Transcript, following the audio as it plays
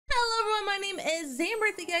everyone, my name is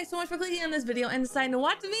Zamber. Thank you guys so much for clicking on this video and deciding to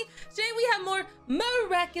watch me. Today we have more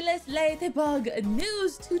Miraculous Ladybug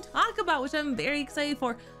news to talk about, which I'm very excited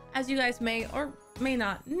for. As you guys may or may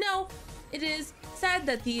not know, it is said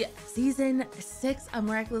that the season 6 of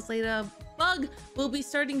Miraculous Ladybug will be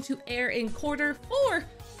starting to air in Q4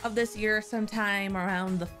 of this year, sometime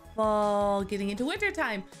around the fall, getting into winter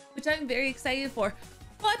time, which I'm very excited for.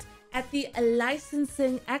 But at the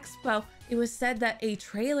licensing expo, it was said that a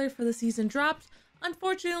trailer for the season dropped.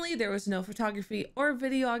 Unfortunately, there was no photography or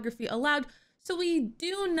videography allowed, so we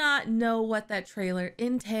do not know what that trailer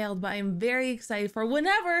entailed, but I'm very excited for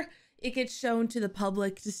whenever it gets shown to the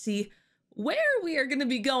public to see where we are going to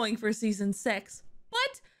be going for season 6.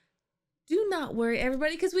 But do not worry,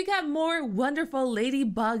 everybody, because we got more wonderful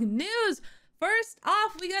Ladybug news. First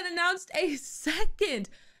off, we got announced a second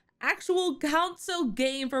actual console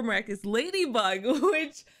game for Miraculous Ladybug,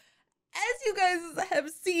 which, as you guys have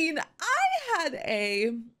seen, I had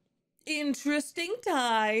a interesting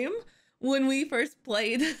time when we first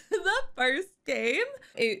played the first game.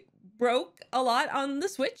 It broke a lot on the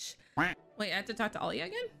Switch. Wait, I have to talk to Alia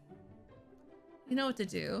again? You know what to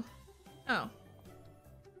do. Oh.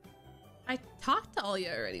 I talked to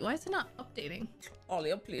Alia already. Why is it not updating?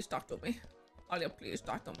 Alia, please talk to me. Alia, please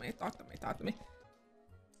talk to me. Talk to me. Talk to me.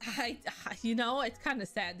 You know, it's kind of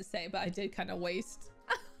sad to say, but I did kind of waste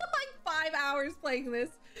like 5 hours playing this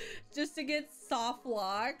just to get soft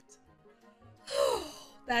locked.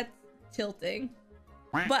 That's tilting.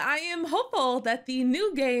 But I am hopeful that the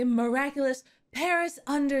new game, Miraculous Paris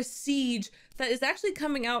Under Siege, that is actually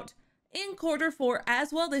coming out in Q4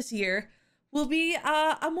 as well this year, will be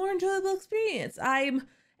a more enjoyable experience. I'm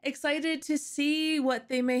excited to see what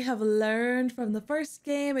they may have learned from the first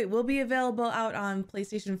game. It will be available out on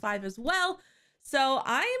PlayStation 5 as well, so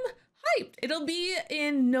I'm hyped. It'll be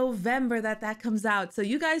in November that comes out, so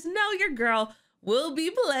you guys know your girl will be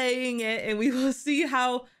playing it, and we will see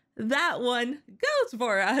how that one goes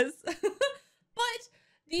for us. But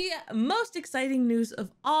the most exciting news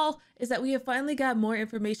of all is that we have finally got more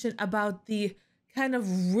information about the kind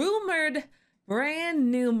of rumored brand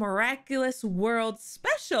new Miraculous World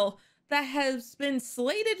special that has been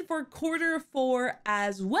slated for Q4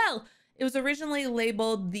 as well. It was originally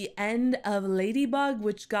labeled The End of Ladybug,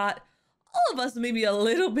 which got all of us maybe a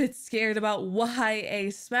little bit scared about why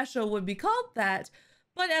a special would be called that.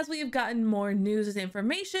 But as we have gotten more news and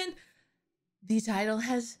information, the title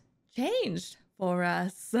has changed for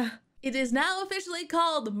us. It is now officially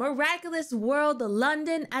called Miraculous World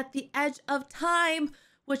London at the Edge of Time,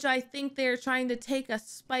 which I think they're trying to take a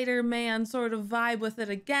Spider-Man sort of vibe with it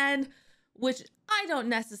again, which I don't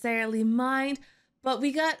necessarily mind. But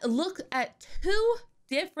we got a look at 2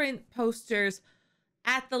 different posters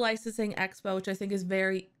at the licensing expo, which I think is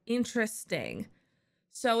very interesting.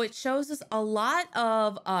 So it shows us a lot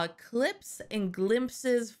of clips and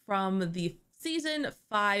glimpses from the season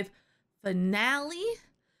 5 finale,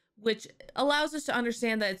 which allows us to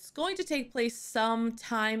understand that it's going to take place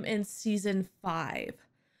sometime in season 5.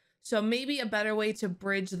 So maybe a better way to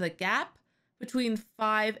bridge the gap between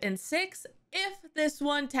 5 and 6, if this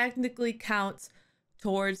one technically counts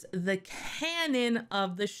towards the canon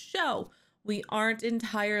of the show. We aren't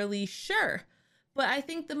entirely sure. But I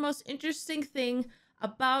think the most interesting thing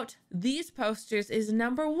about these posters is,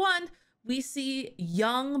 number one, we see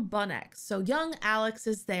young Bunnex. So young Alex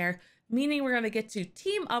is there, meaning we're going to get to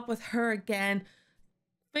team up with her again,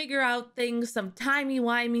 figure out things, some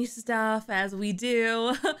timey-wimey stuff as we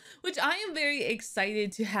do, which I am very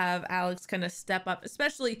excited to have Alex kind of step up,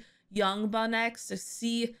 especially young Bunnex, to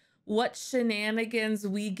see what shenanigans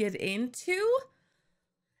we get into.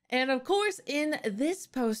 And of course, in this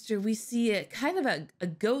poster, we see a kind of a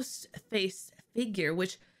ghost face figure,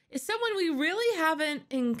 which is someone we really haven't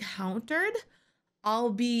encountered.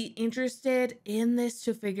 I'll be interested in this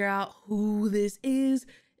to figure out who this is,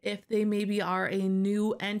 if they maybe are a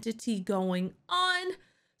new entity going on.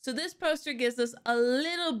 So this poster gives us a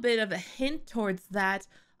little bit of a hint towards that,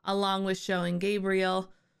 along with showing Gabriel.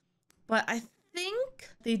 But I think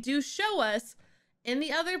they do show us in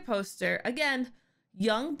the other poster, again,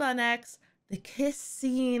 young Bunnex, the kiss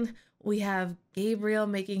scene, we have Gabriel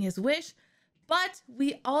making his wish, but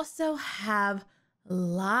we also have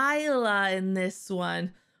Lila in this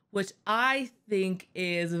one, which I think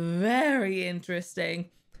is very interesting.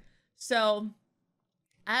 So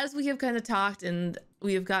as we have kind of talked, and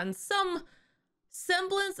we have gotten some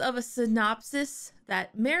semblance of a synopsis,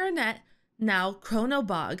 that Marinette, now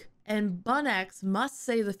Chronobug, and Bunnex must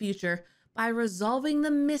save the future by resolving the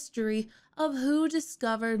mystery of who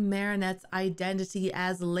discovered Marinette's identity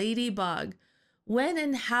as Ladybug, when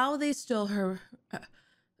and how they stole her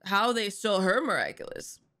how they stole her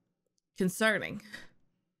Miraculous. Concerning.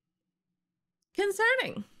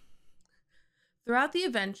 Throughout the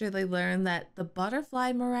adventure, they learn that the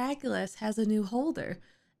butterfly Miraculous has a new holder,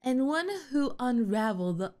 and one who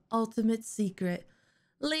unraveled the ultimate secret.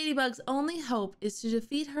 Ladybug's only hope is to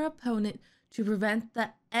defeat her opponent to prevent the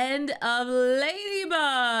end of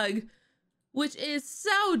Ladybug, which is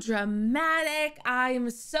so dramatic. I am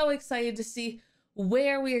so excited to see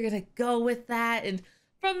where we are going to go with that. And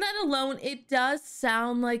from that alone, it does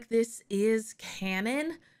sound like this is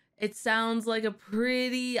canon. It sounds like a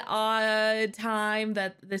pretty odd time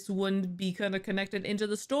that this wouldn't be kind of connected into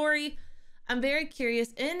the story. I'm very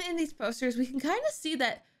curious. In these posters, we can kind of see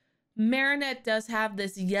that Marinette does have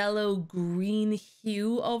this yellow-green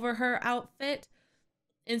hue over her outfit,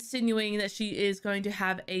 insinuating that she is going to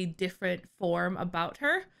have a different form about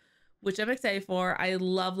her, which I'm excited for. I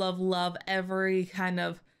love, love, love every kind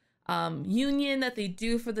of union that they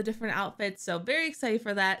do for the different outfits. So very excited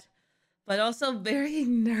for that, but also very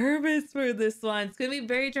nervous for this one. It's going to be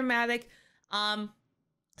very dramatic.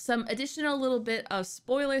 Some additional little bit of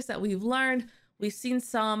spoilers that we've learned. We've seen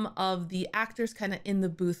some of the actors kind of in the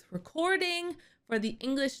booth recording for the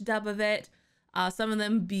English dub of it. Some of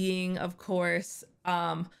them being, of course,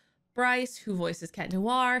 Bryce, who voices Cat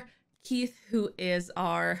Noir, Keith, who is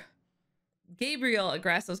our Gabriel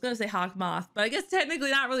Aggress. I was going to say Hawk Moth, but I guess technically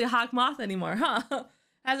not really Hawk Moth anymore, huh?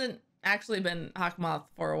 Hasn't actually been Hawk Moth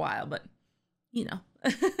for a while, but you know.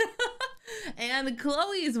 And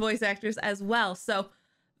Chloe's voice actors as well. So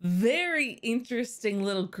very interesting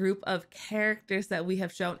little group of characters that we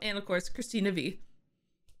have shown. And of course, Christina V,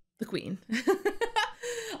 the queen.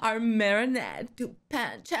 Our Marinette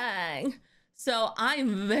Dupan Chang. So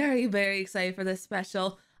I'm very, very excited for this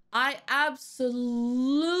special. I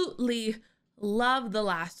absolutely love the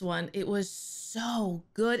last one. It was so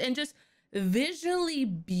good and just visually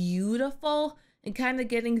beautiful, and kind of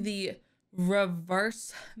getting the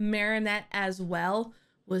reverse Marinette as well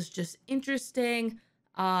was just interesting.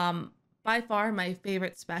 By far my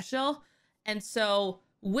favorite special. And so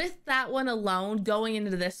with that one alone, going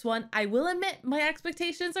into this one, I will admit my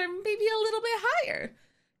expectations are maybe a little bit higher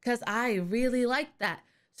because I really like that.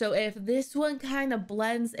 So if this one kind of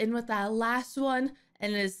blends in with that last one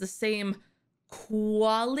and is the same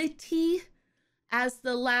quality as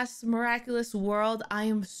the last Miraculous World, I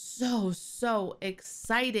am so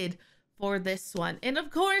excited for this one. And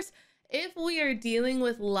of course, if we are dealing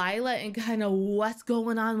with Lila and kind of what's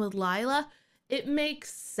going on with Lila, it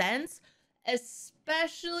makes sense,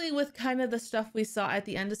 especially with kind of the stuff we saw at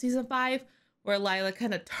the end of season 5, where Lila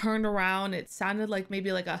kind of turned around. It sounded like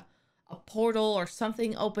maybe like a portal or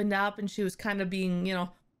something opened up and she was kind of being, you know,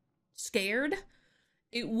 scared.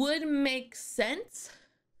 It would make sense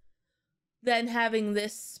then having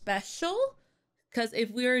this special, because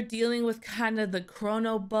if we were dealing with kind of the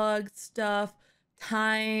chrono bug stuff,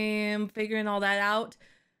 time, figuring all that out,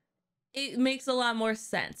 it makes a lot more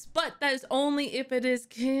sense. But that is only if it is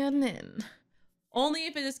canon. Only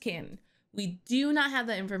if it is canon. We do not have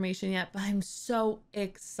that information yet, but I'm so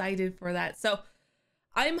excited for that. So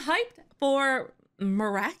I'm hyped for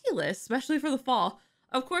Miraculous, especially for the fall.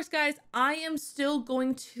 Of course, guys, I am still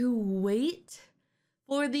going to wait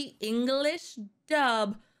for the English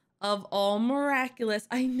dub of all Miraculous.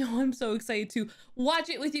 I know I'm so excited to watch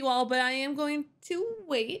it with you all, but I am going to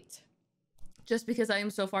wait just because I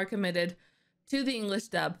am so far committed to the English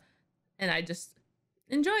dub, and I just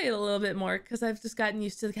enjoy it a little bit more because I've just gotten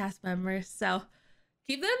used to the cast members. So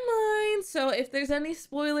keep that in mind. So if there's any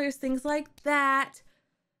spoilers, things like that,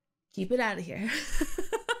 keep it out of here.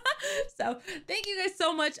 So thank you guys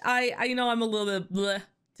so much. I know I'm a little bit bleh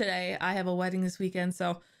today. I have a wedding this weekend,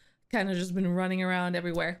 so kind of just been running around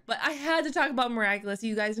everywhere, but I had to talk about Miraculous.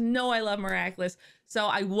 You guys know I love Miraculous, so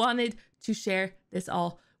I wanted to share this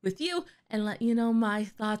all with you and let you know my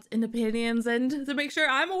thoughts and opinions, and to make sure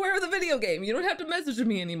I'm aware of the video game. You don't have to message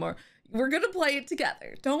me anymore. We're gonna play it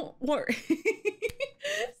together, don't worry.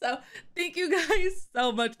 So thank you guys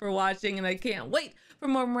so much for watching, and I can't wait for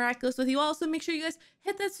more Miraculous with you all. So make sure you guys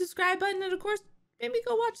hit that subscribe button, and of course maybe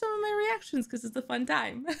go watch some of my reactions because it's a fun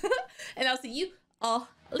time. And I'll see you all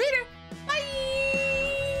later.